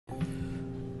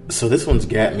So this one's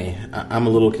got me. I'm a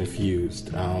little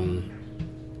confused.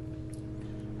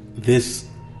 This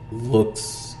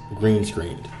looks green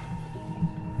screened.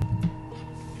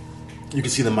 You can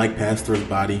see the mic pass through his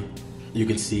body. You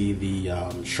can see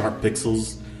the sharp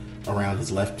pixels around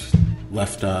his left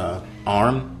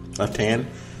arm, left hand.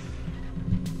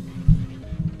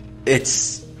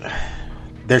 There's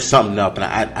something up, and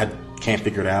I can't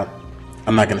figure it out.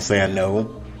 I'm not gonna say I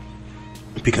know,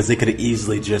 because they could have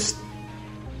easily just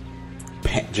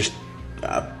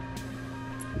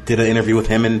did an interview with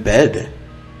him in bed,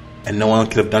 and no one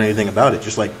could have done anything about it.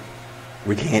 Just like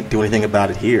we can't do anything about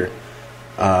it here.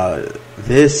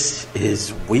 This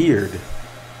is weird.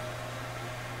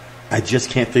 I just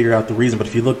can't figure out the reason. But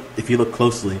if you look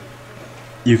closely,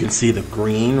 you can see the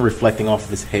green reflecting off of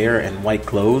his hair and white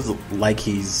clothes, like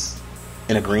he's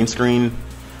in a green screen.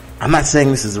 I'm not saying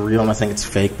this is real. I'm not saying it's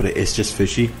fake, but it's just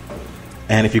fishy.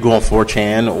 And if you go on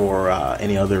 4chan or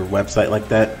any other website like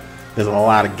that, there's a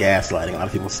lot of gaslighting. A lot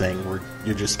of people saying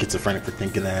you're just schizophrenic for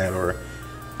thinking that, or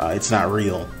it's not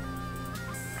real.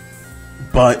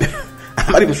 But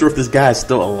I'm not even sure if this guy is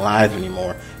still alive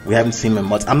anymore. We haven't seen him in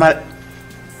months. I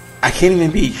can't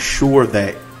even be sure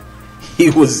that he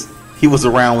was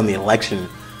around when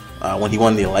when he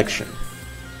won the election.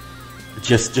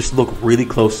 Just look really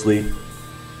closely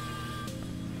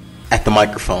at the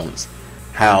microphones,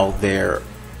 how they're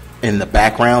in the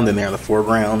background and they're in the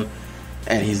foreground,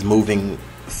 and he's moving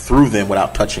through them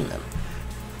without touching them.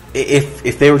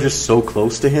 If they were just so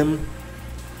close to him,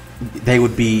 they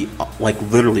would be like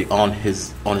literally on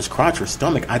his crotch or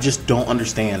stomach. I just don't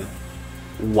understand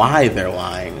why they're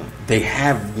lying. They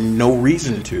have no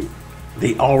reason to.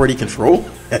 They already control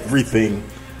everything.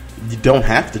 You don't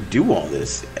have to do all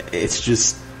this. It's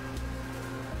just,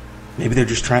 maybe they're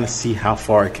just trying to see how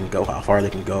far they can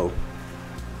go.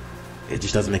 It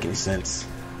just doesn't make any sense.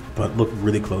 But look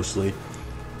really closely.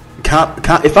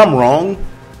 If I'm wrong,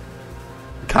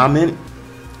 comment.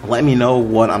 Let me know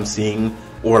what I'm seeing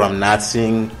or what I'm not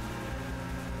seeing.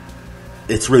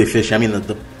 It's really fishy. I mean,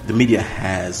 the media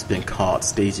has been caught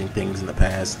staging things in the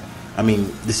past. I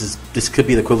mean, this could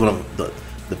be the equivalent of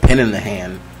the pen in the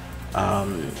hand,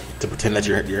 to pretend that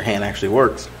your hand actually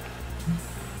works.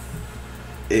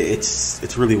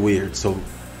 It's really weird. So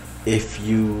if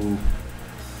you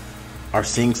are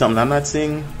seeing something I'm not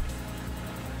seeing,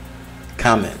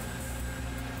 comment.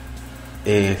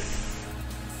 If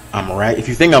I'm right, if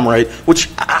you think I'm right, which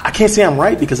I can't say I'm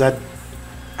right because I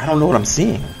don't know what I'm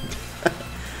seeing.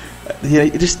 Yeah,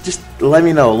 just let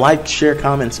me know. Like, share,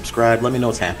 comment, subscribe. Let me know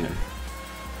what's happening.